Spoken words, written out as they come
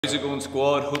How's it going,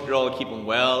 squad? Hope you're all keeping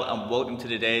well and welcome to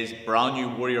today's brand new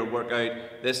warrior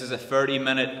workout. This is a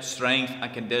 30-minute strength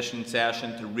and conditioning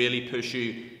session to really push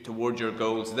you towards your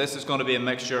goals. This is going to be a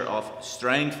mixture of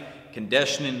strength,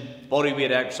 conditioning, bodyweight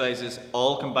exercises,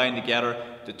 all combined together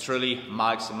to truly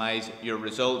maximize your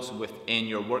results within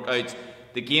your workouts.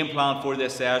 The game plan for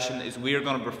this session is we are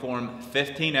going to perform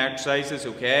 15 exercises,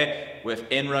 okay,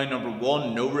 within round number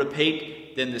 1, no repeat.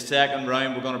 Then the second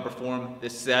round we're going to perform the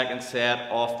second set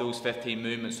of those 15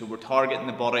 movements. So we're targeting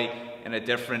the body in a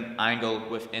different angle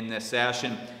within this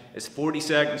session. It's 40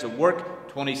 seconds of work,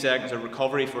 20 seconds of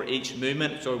recovery for each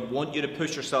movement. So I want you to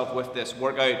push yourself with this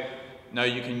workout. Now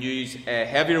you can use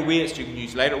heavier weights, you can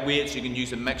use lighter weights, you can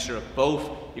use a mixture of both.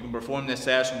 You can perform this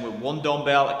session with one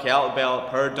dumbbell, a kettlebell,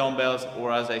 a pair of dumbbells,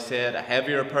 or as I said, a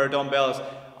heavier pair of dumbbells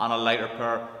and a lighter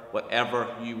pair, whatever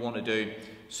you want to do.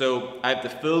 So I have the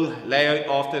full layout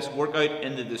of this workout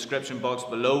in the description box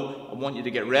below. I want you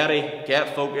to get ready,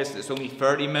 get focused. It's only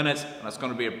 30 minutes and it's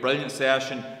going to be a brilliant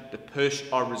session to push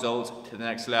our results to the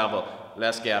next level.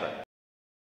 Let's get it.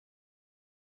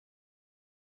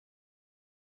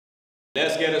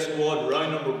 Let's get it, squad.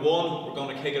 Round number 1, we're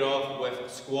going to kick it off with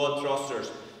squat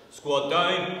thrusters. Squat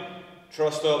down,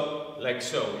 thrust up like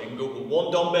so. You can go with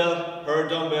one dumbbell, pair of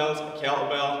dumbbells, a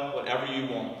kettlebell, whatever you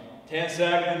want. 10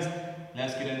 seconds.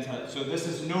 Let's get into it. So this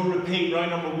is no repeat,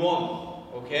 round number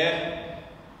 1, okay?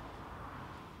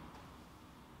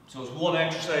 So it's one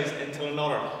exercise into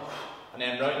another. And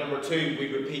then round number 2,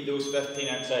 we repeat those 15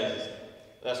 exercises.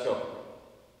 Let's go.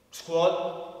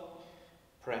 Squat,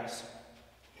 press.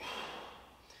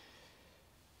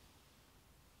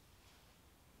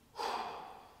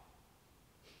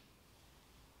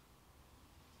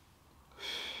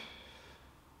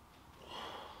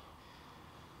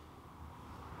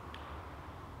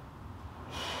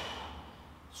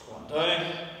 Squat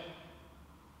down,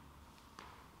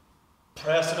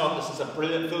 pressing up. This is a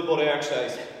brilliant full body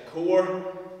exercise. Core,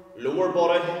 lower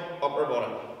body, upper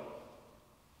body.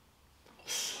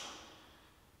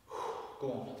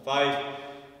 Go on, 5.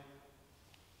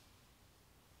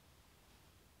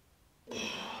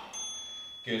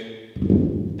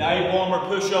 Good. Dive bomber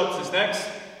push-ups is next.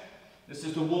 This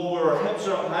is the one where our hips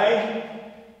are up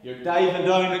high. You're diving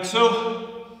down like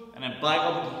so, and then back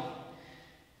up again.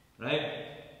 Right?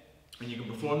 And you can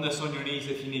perform this on your knees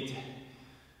if you need to.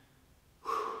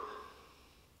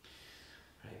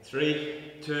 Right,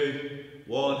 3, 2,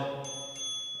 1,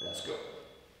 let's go.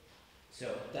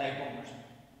 So, dive bombers.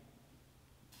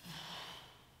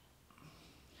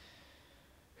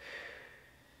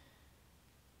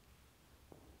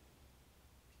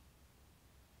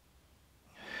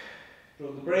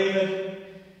 Throw the breathing.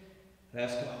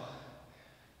 Let's go.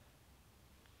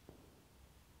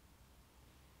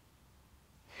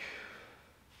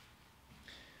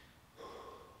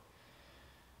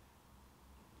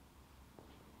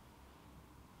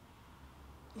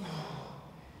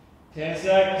 Ten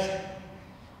seconds.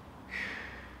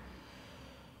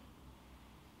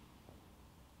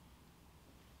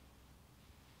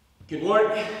 Good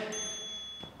work.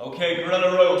 Okay,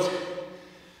 gorilla rows.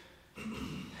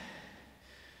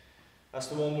 That's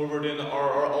the one where we're doing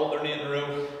our alternating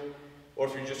row. Or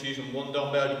if you're just using one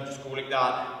dumbbell, you can just go like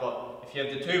that. But if you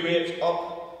have the 2 weights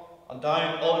up and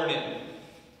down, alternating.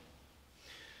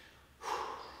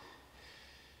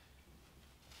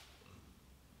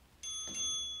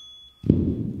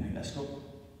 Let's go.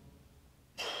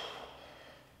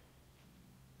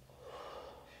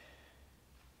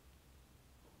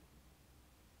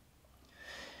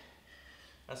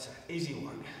 That's it. Easy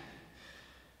work.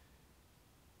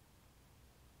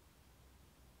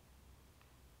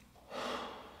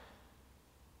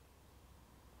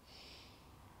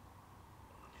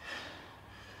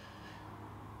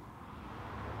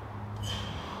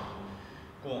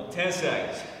 Go on, 10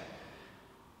 seconds.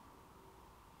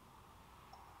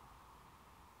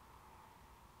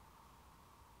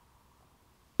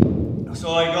 That's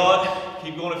all I got.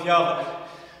 Keep going if you have it.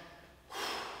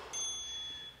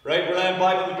 Right, we're laying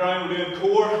back on the ground. We're doing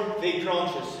core, feet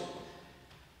crunches.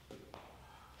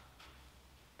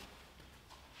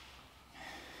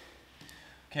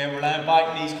 Okay, we're laying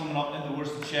back, knees coming up in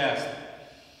towards the chest.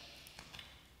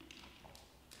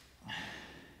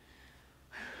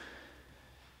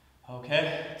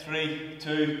 Okay, 3,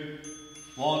 2,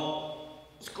 1,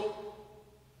 let's go.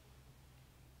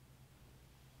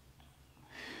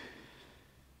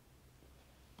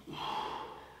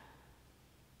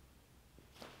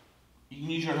 You can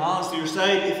use your hands to your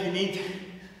side if you need.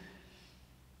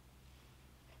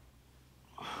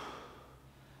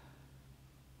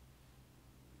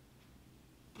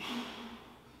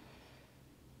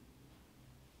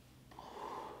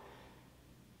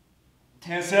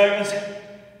 10 seconds.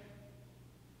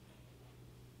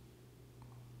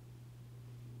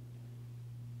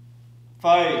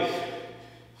 5,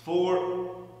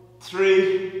 4,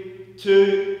 3,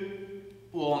 2,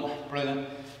 1. Brilliant.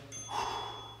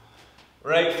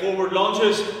 Right, forward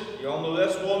lunges. You all know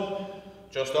this one.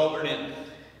 Just alternate.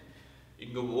 You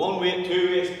can go with one weight, two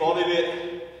weights, body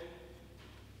weight,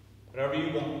 whatever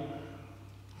you want.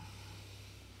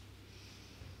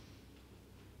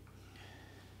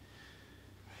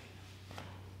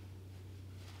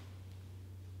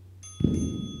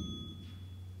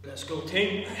 Let's go,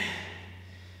 team.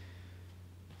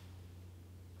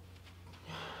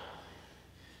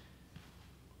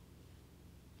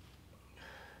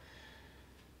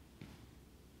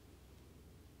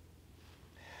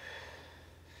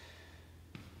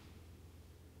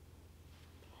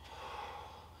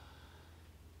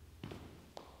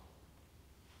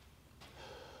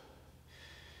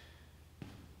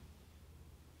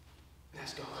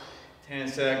 Let's go. 10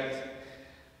 seconds.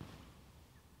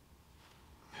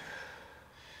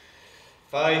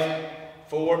 5,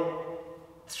 4,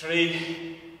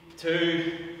 3,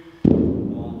 2,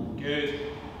 1. Good.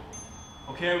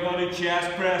 Okay, we're going to do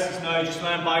chest presses now. Just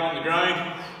lying back on the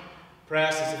ground.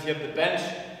 Presses if you have the bench.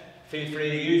 Feel free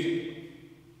to use it.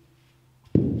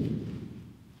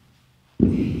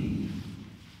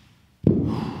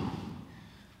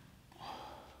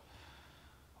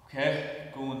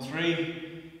 Okay, going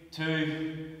 3,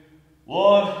 2,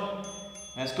 1.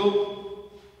 Let's go.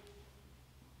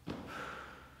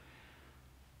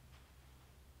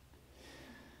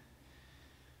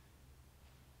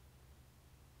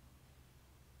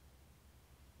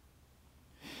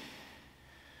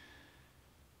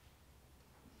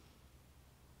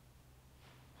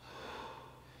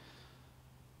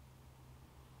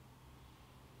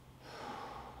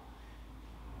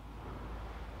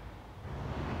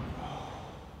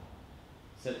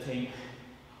 Sit, team.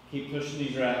 Keep pushing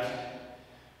these reps.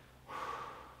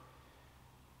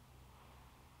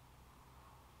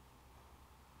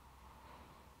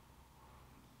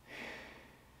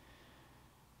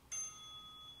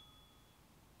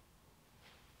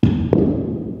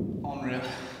 Unreal.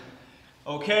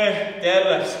 Okay,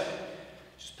 deadlifts.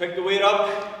 Just pick the weight up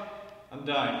and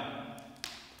down.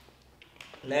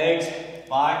 Legs,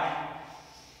 back,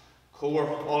 core,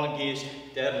 all engaged.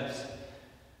 Deadlifts.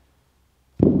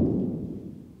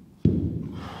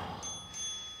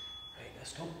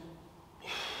 Let's go.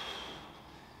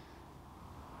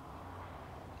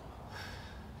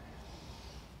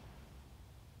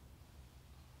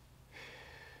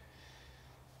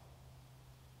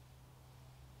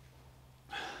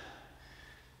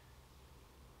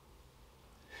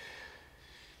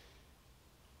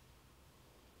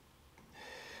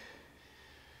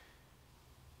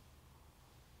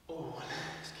 Oh,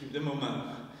 let's keep the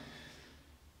momentum.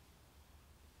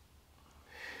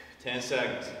 10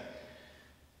 seconds.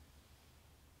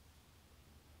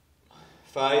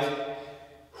 5,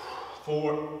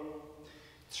 4,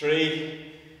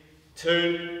 3,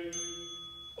 2.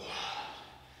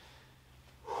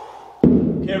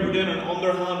 Okay, we're doing an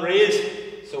underhand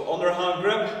raise. So underhand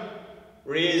grip,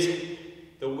 raise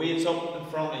the weights up in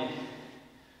front of you.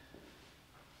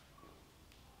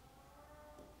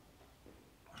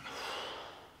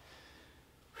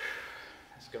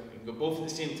 Let's go. You can go both at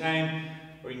the same time,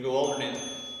 or you can go alternate.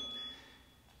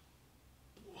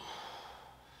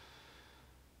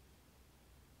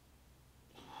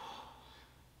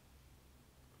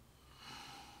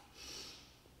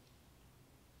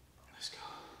 Let's go.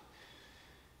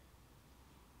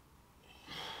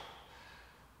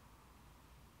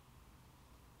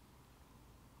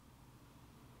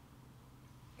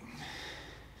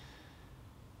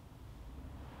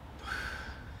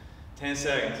 Ten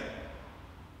seconds.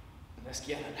 Let's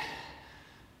get it.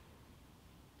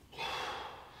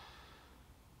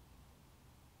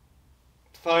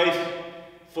 5,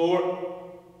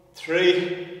 4,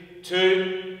 3,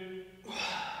 2.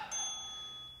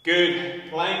 Good.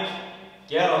 Plank,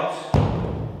 get up.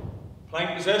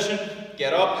 Plank position,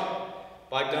 get up,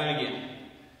 back down again.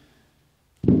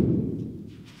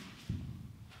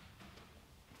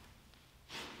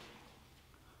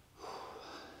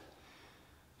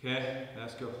 Okay,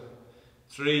 let's go.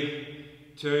 3,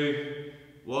 2,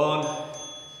 1.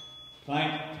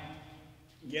 Plank,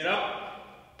 get up,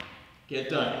 get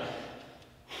down.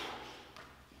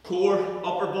 Core,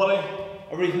 upper body,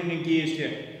 everything engaged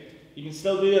here. You can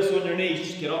still do this on your knees,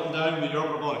 just get up and down with your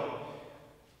upper body.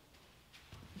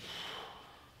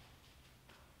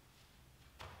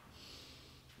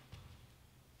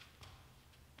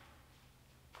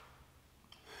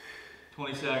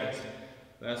 Seconds.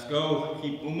 Let's go.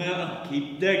 Keep momentum.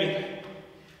 Keep digging.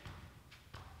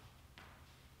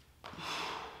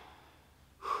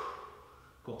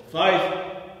 Go.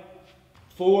 5,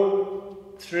 4,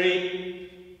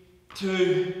 3,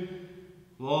 2,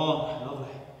 1. Lovely.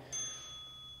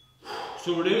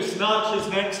 So we're doing snatches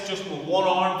next, just with one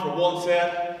arm for one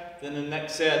set. Then the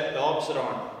next set, the opposite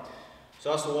arm. So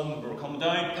that's the one where we're coming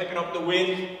down, picking up the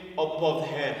weight up above the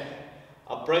head.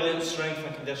 A brilliant strength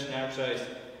and conditioning exercise.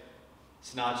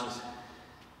 Snatches.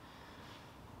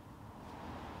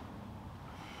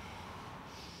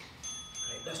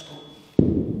 Right, let's go.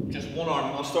 Just one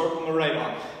arm. I'll start with my right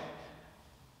arm.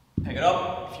 Pick it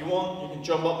up. If you want, you can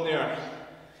jump up in the air.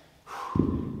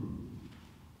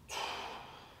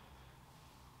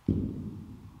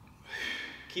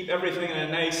 Keep everything in a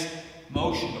nice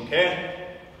motion,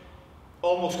 okay?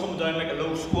 Almost coming down like a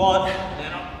low squat, and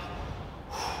then up.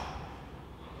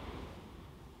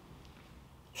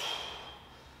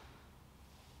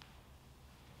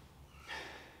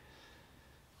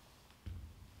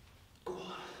 Go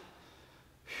on.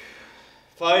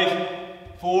 5,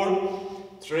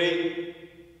 4, 3,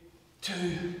 2,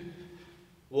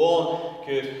 1.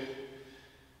 Good.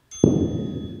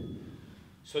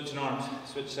 Switching arms,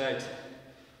 switch sides.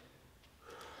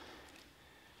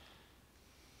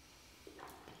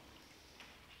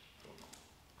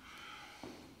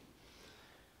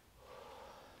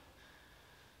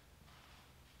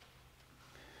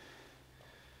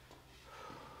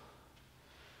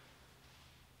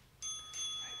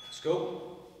 Let's go.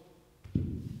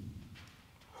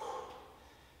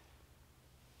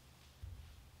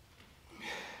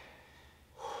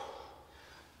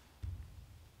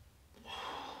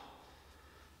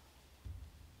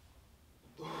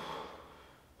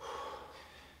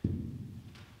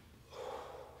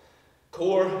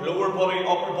 Core, lower body,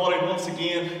 upper body, once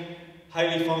again,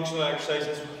 highly functional exercise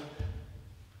this one.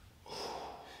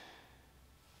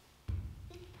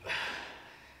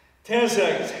 10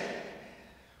 seconds.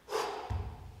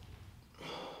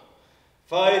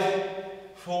 5,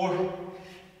 4,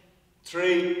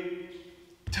 3,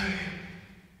 2,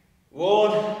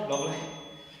 1. Lovely.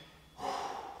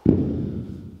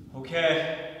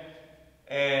 Okay.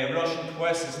 Russian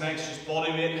twist is next, just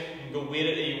body weight. You can go weight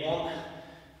it if you want.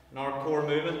 In our core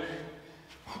movement.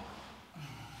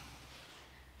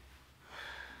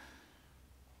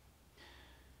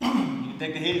 You can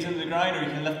take the heels into the ground or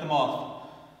you can lift them off.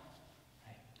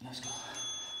 Right, let's go.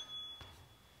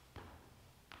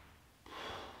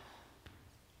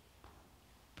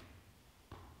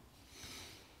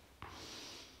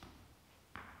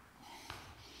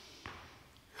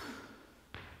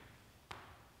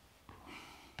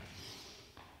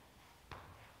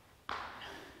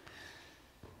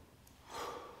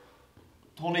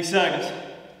 20 seconds.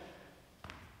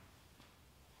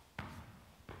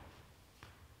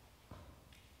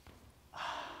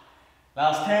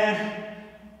 Last 10.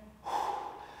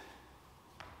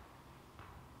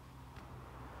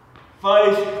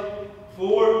 5,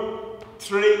 4,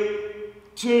 3,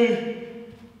 2,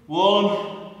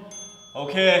 1.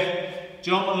 Okay,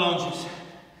 jumping lunges.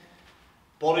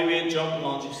 Body weight jumping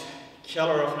lunges.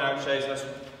 Killer of an exercise, this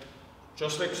one.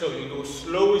 Just like so, you can go as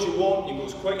slow as you want, you can go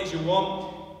as quick as you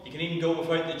want, you can even go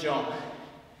without the jump.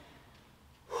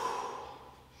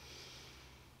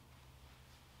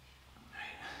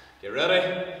 Get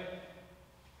ready?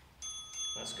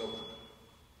 Let's go.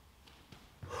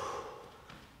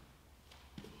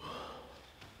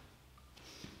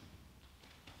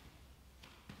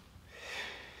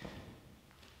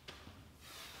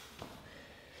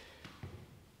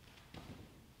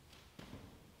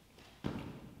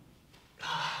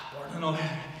 Burning on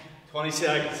 20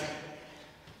 seconds.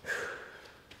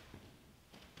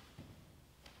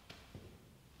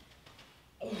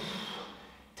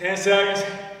 10 seconds.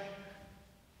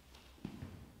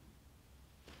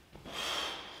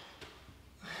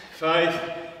 5,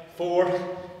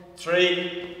 4,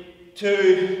 3,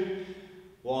 2,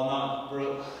 1.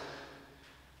 Brutal.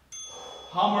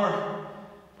 Hammer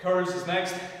curls is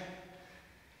next.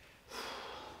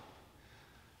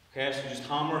 Okay, so just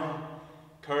hammer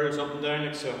curls up and down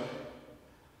like so.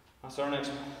 That's our next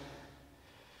one.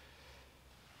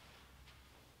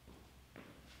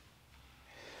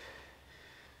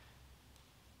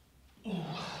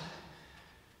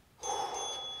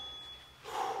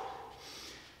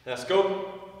 Let's go.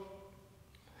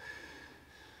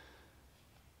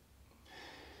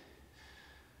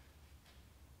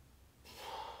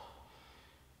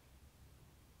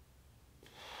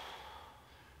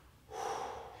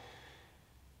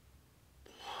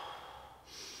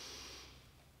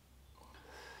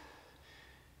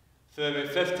 So about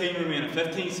 15 remaining,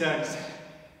 15 seconds.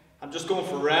 I'm just going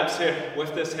for reps here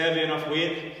with this heavy enough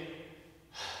weight.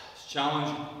 It's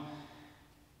challenging.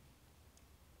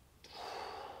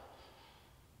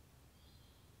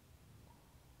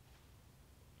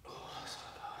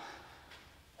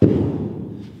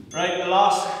 Right, the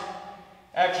last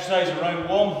exercise of round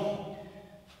one,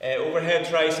 overhead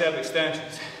tricep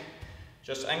extensions.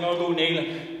 I'm going to go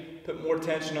kneeling, put more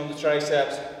tension on the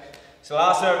triceps. So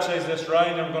last exercise this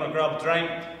round, I'm going to grab a drink,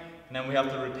 and then we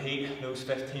have to repeat those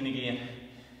 15 again.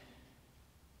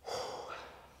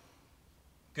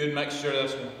 Good mixture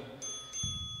this one.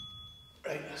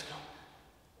 Right, let's go.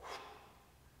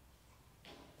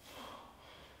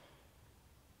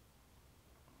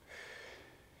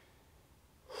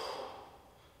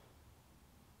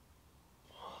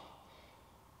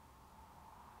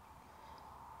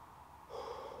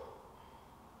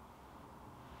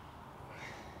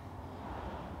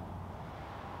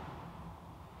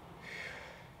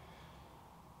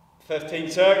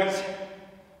 "15 seconds.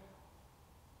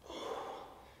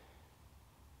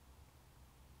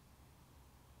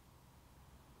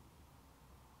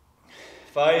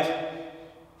 Five,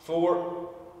 4,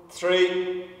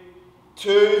 3,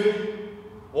 2,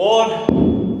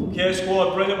 1. Okay,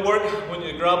 squad, brilliant work. I want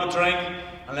you to grab a drink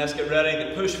and let's get ready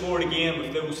to push forward again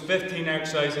with those 15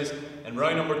 exercises in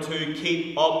round number 2.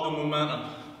 Keep up the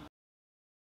momentum.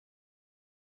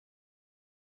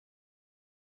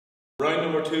 Round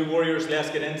number 2, warriors, let's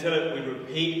get into it. We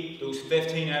repeat those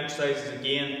 15 exercises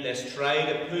again. Let's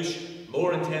try to push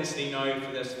more intensity now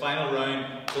for this final round.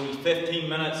 It's only 15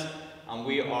 minutes and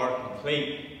we are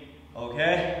complete.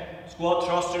 Okay, squat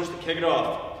thrusters to kick it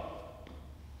off.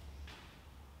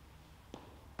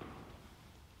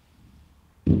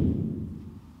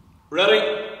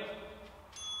 Ready?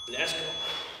 Let's go.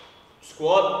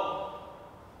 Squat,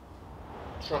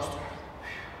 thruster.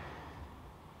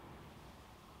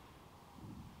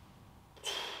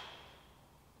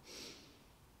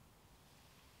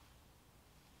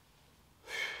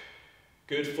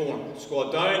 Good form.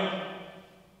 Squat down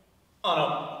and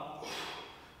up.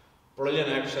 Brilliant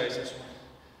exercise this one.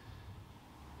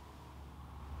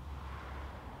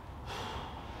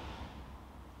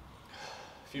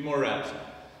 A few more reps.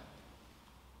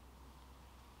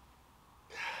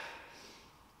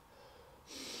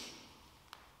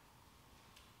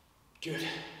 Good.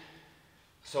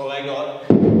 That's all I got.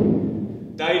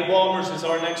 Dive bombers is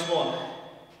our next one.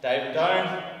 Dive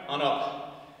down and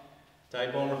up.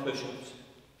 Dive bomber push-ups.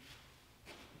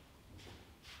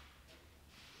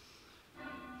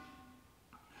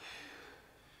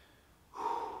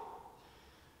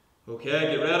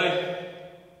 Okay, get ready.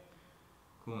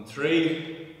 Going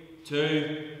 3,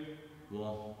 2,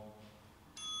 1.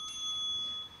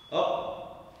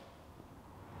 Up.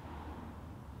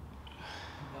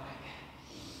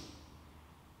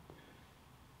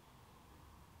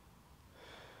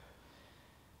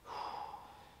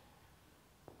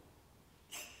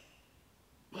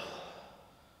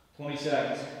 20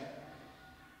 seconds.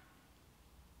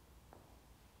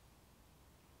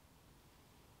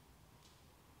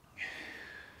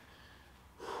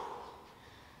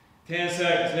 Ten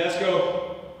seconds, let's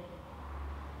go.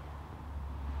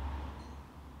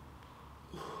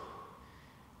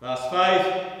 Last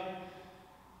 5.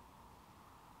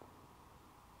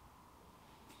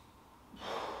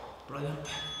 Brilliant.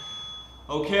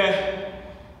 Okay,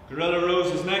 gorilla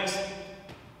rows is next.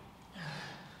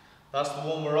 That's the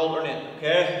one we're alternating,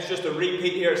 okay? It's just a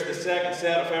repeat here. It's the second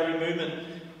set of every movement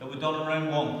that we've done in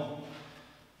round 1.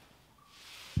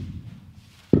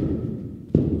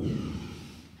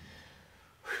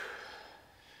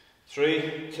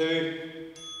 Three,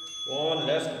 2, 1,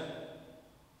 let's go.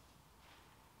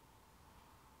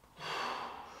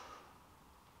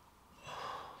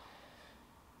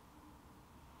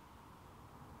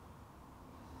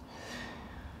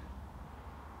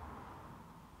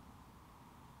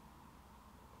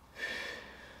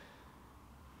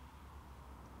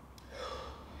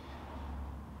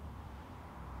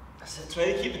 That's it.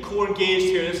 Try to keep the core engaged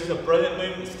here. This is a brilliant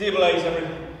movement. Stabilise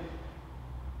everything.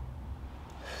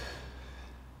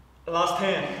 Last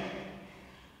 10.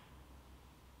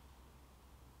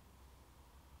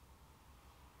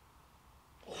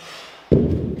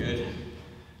 Good.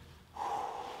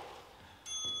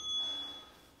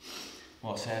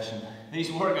 What a session.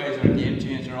 These workouts are a game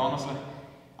changer, honestly.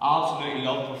 Absolutely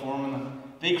love performing them.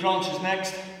 V crunch is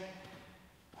next.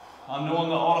 I'm knowing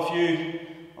that all of you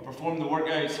are performing the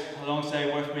workouts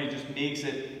alongside with me just makes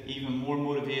it even more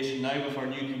motivation now with our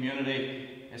new community.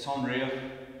 It's unreal.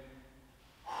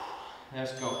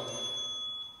 Let's go.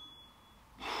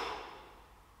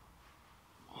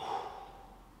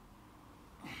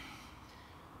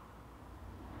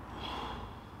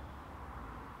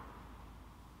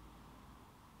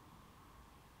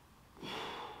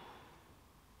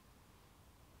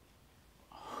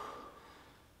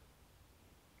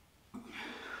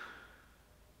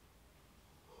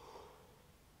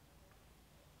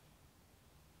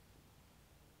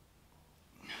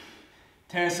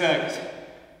 10 seconds.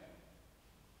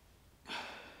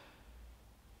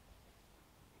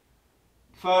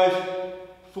 5,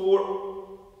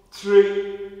 4,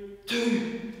 3,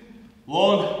 2,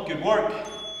 1. Good work.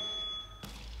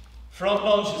 Front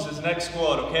lunges is the next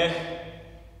squat, okay?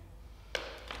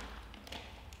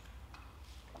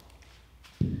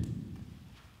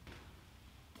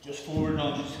 Just forward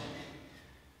lunges.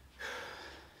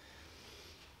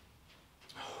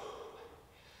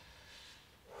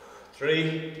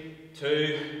 Three,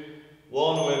 2,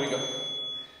 1, away we go.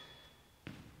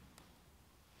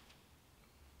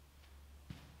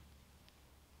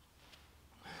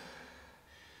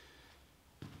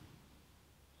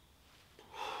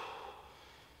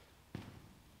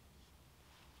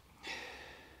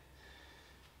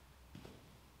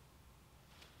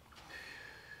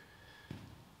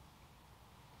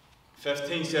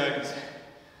 Fifteen seconds.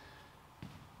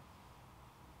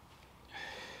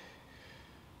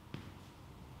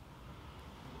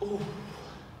 Ooh.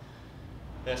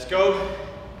 Let's go.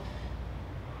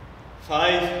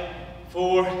 5,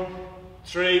 4,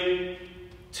 3,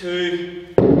 2,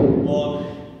 1.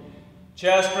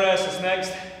 Chest press is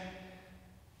next.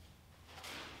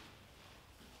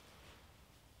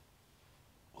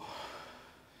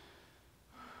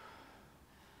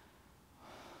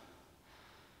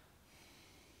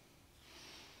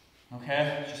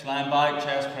 Okay, just lying back,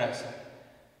 chest press.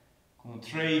 Going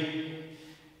 3,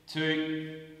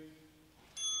 2,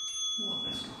 1,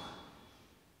 let's go.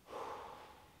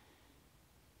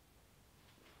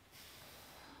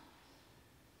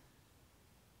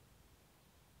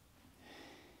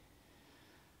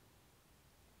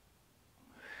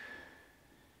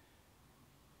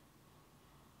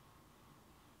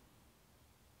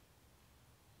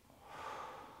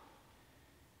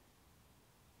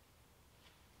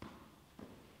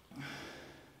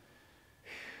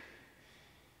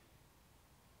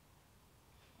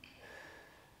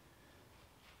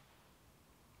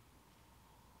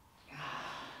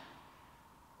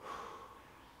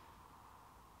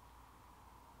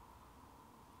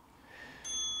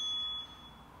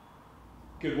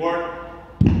 Good work.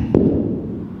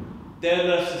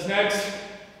 Deadlifts is next.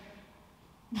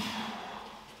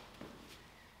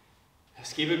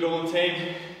 Let's keep it going,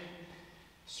 team.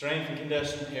 Strength and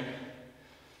conditioning here.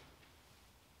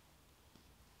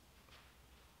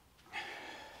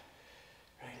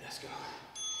 Right, let's go.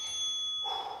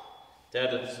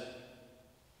 Deadlifts.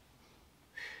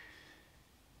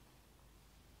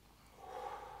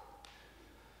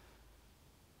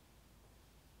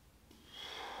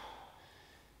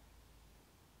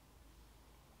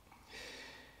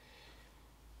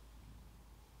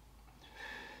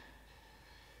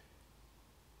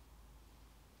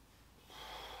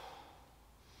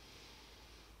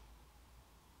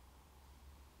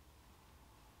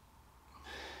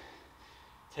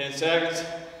 Ten seconds.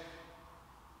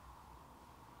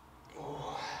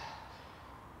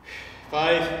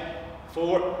 5,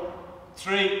 4,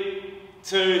 3,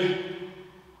 2,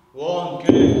 1.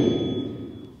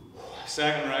 Good.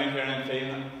 Second round here, I'm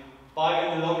feeling it. Back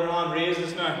into the underhand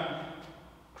raises now.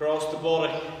 Across the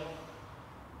body.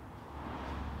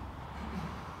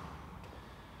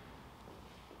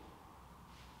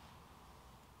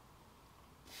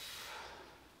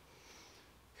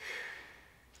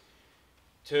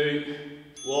 Two,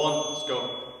 1, let's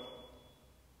go.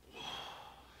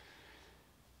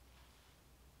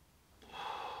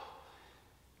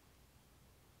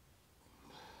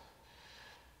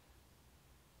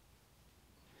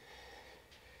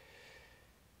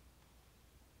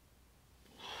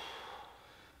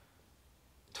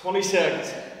 Twenty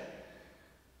seconds.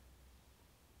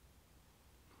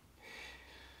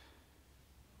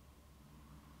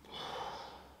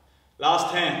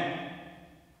 Last 10.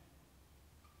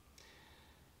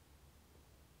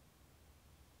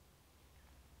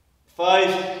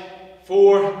 5,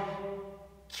 4,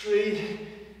 3,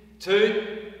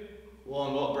 2,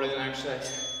 1. What a brilliant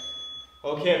exercise.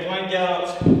 Okay, plank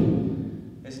get-ups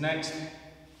is next.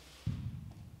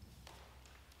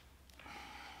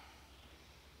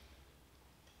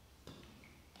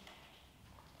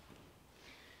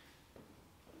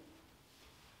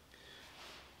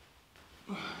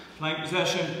 Plank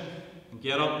position and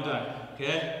get up and down,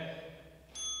 okay?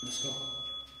 Let's go.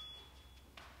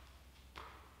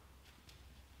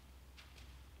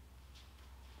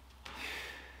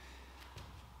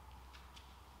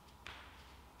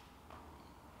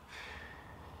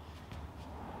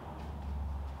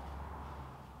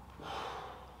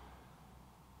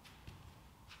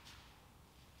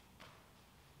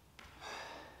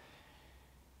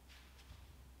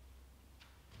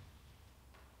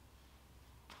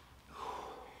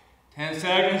 10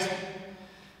 seconds.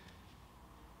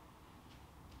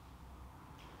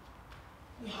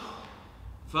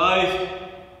 5,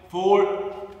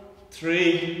 4,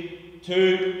 3,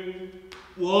 2,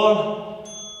 1.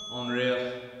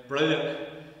 Unreal. Brilliant.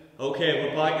 Okay,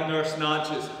 we're back into our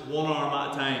snatches. One arm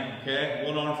at a time. Okay?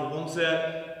 One arm for one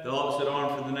set, the opposite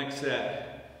arm for the next set.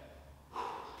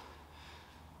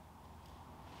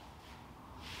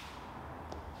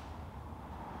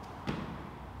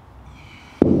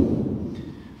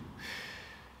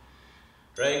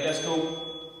 Right, let's go.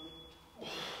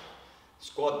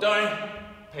 Squat down,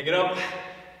 pick it up,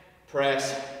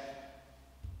 press.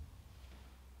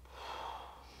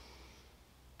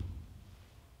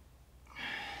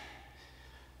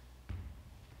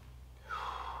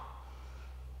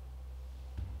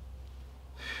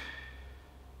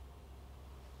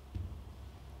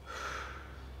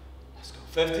 Let's go,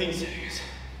 15 seconds.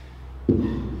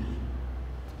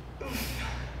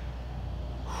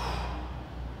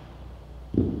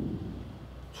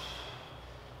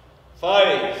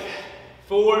 5,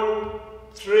 4,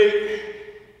 3,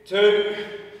 2,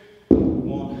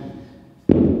 1.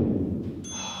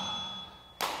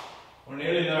 We're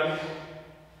nearly there.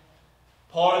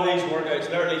 Part of these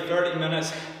workouts, literally 30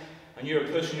 minutes, and you're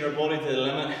pushing your body to the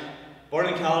limit.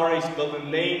 Burning calories, building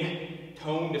lean,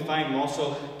 tone, defined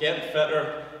muscle, getting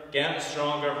fitter, getting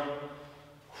stronger.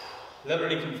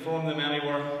 Literally can perform them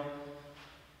anywhere.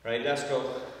 Right, let's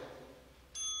go.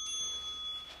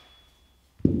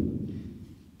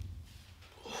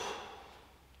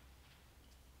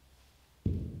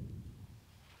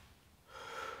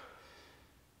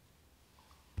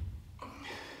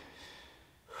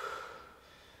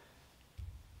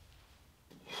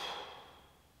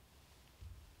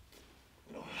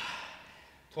 No.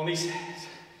 20 seconds.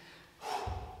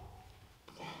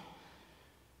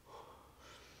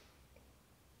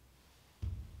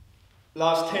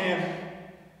 Last 10.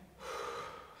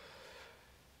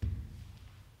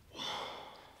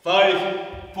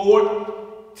 5,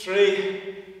 4,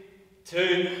 3,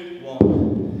 2,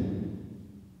 1.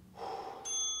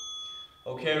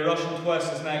 Okay, Russian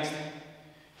twist is next.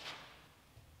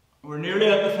 We're nearly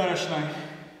at the finish now.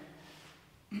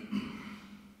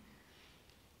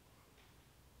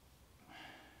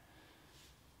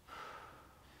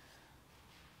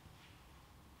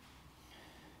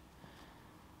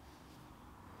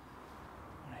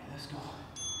 Let's go.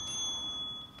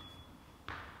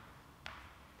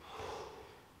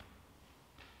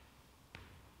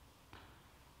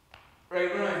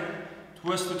 Right round.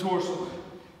 Twist the torso.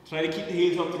 Try to keep the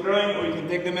heels off the ground, or you can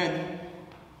dig them in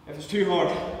if it's too hard.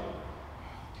 Let's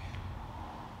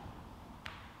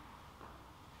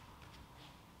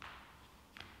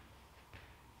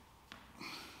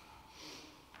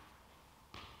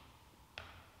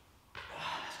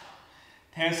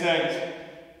go. 10 seconds.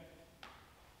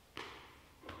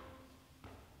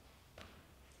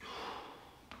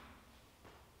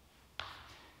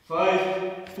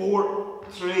 5, 4,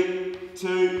 3,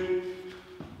 2,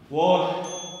 1.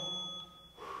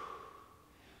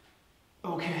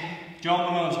 Okay,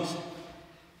 jumping lunges.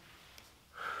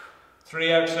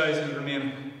 3 exercises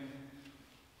remaining.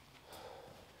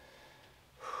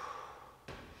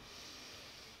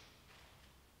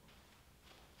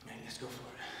 Right, let's go for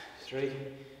it. 3,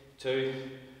 2,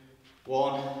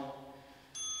 1.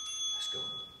 Let's go.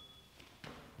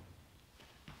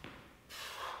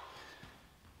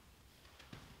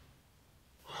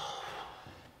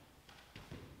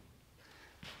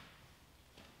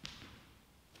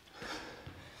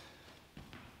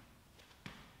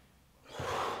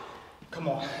 Come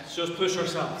on, let's just push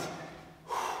ourselves.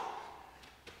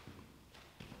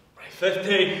 Right,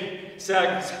 15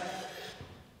 seconds.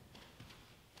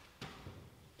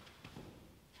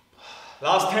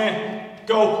 Last 10,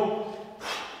 go.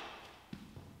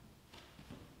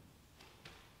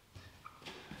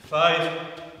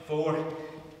 5, 4,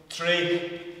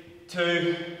 3,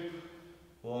 2,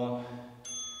 1.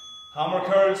 Hammer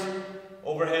curls,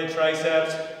 overhead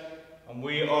triceps, and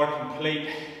we are complete.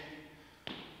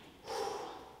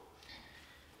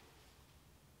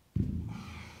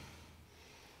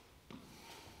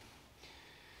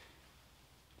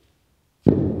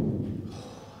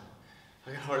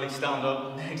 I can hardly stand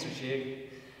up, legs are shaking.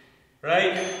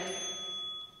 Right,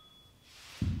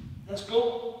 let's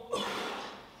go.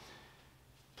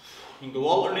 You can go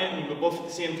alternating, you can go both at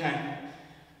the same time.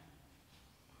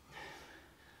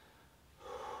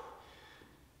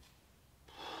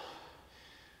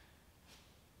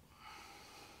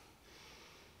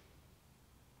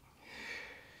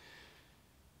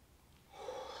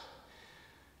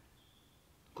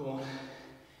 Go on,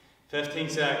 15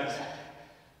 seconds.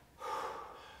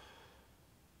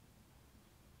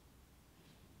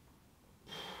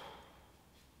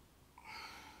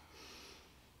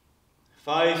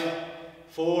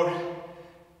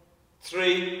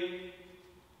 3,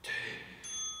 2,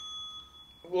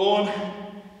 1.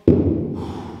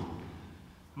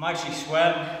 I'm actually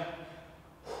sweating.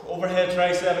 Overhead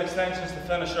tricep extensions to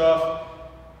finish off.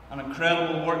 An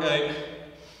incredible workout.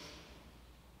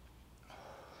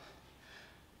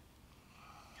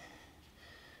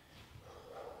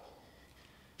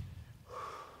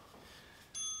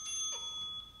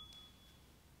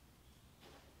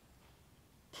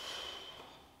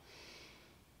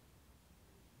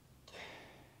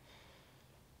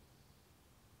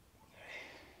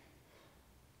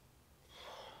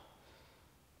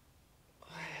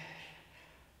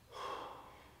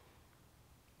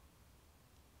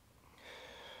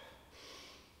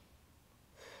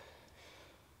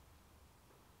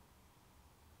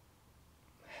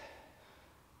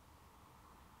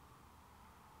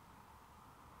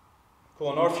 Go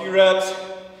on, another few reps.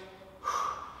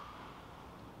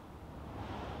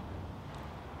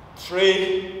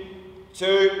 3,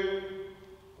 2,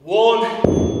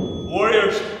 1.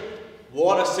 Warriors,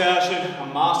 what a session, a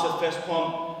massive fist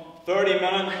pump.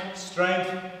 30-minute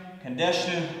strength,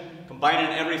 conditioning,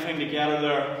 combining everything together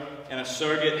there in a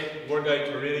circuit workout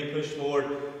to really push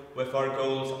forward with our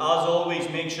goals. As always,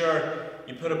 make sure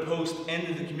you put a post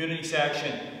into the community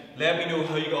section. Let me know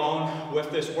how you got on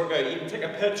with this workout. Even take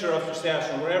a picture of your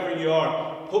session wherever you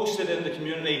are. Post it in the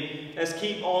community. Let's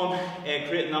keep on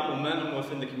creating that momentum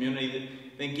within the community.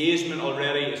 The engagement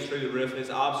already is through the roof. It's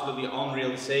absolutely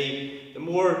unreal to see. The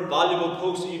more valuable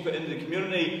posts that you put into the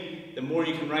community, the more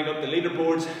you can rank up the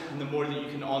leaderboards and the more that you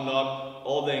can unlock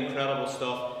all the incredible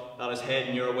stuff that is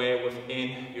heading your way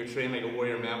within your Train Like a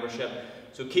Warrior membership.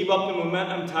 So keep up the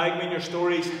momentum, tag me in your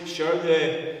stories, share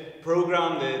the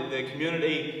program, the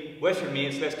community with your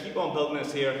mates. Let's keep on building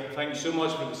this here. Thank you so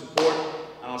much for the support,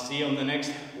 and I'll see you on the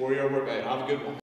next Warrior workout. Have a good one.